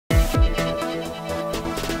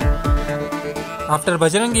After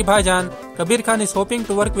Bajrangi Bhaijaan, Kabir Khan is hoping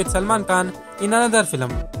to work with Salman Khan in another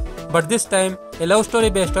film, but this time a love story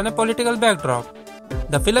based on a political backdrop.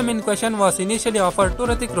 The film in question was initially offered to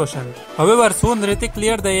Hrithik Roshan. However, soon Hrithik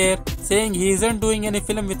cleared the air, saying he isn't doing any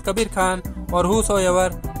film with Kabir Khan or whosoever,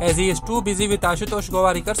 as he is too busy with Ashutosh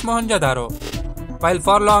Gowariker's Mohenjo Daro. While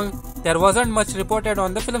for long, there wasn't much reported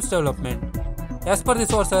on the film's development. As per the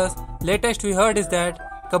sources, latest we heard is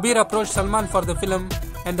that Kabir approached Salman for the film,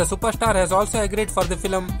 and the superstar has also agreed for the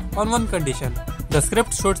film on one condition: the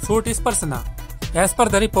script should suit his persona. As per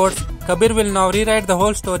the reports, Kabir will now rewrite the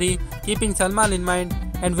whole story, keeping Salman in mind,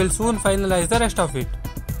 and will soon finalize the rest of it.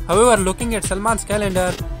 However, looking at Salman's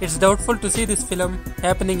calendar, it's doubtful to see this film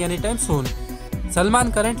happening anytime soon.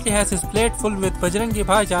 Salman currently has his plate full with Bajrangi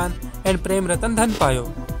Bhaijaan and Prem Ratan Dhan Payo,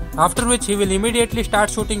 after which he will immediately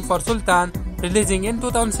start shooting for Sultan, releasing in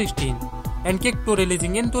 2016, and Kick 2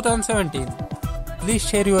 releasing in 2017. Please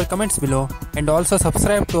share your comments below and also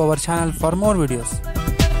subscribe to our channel for more videos.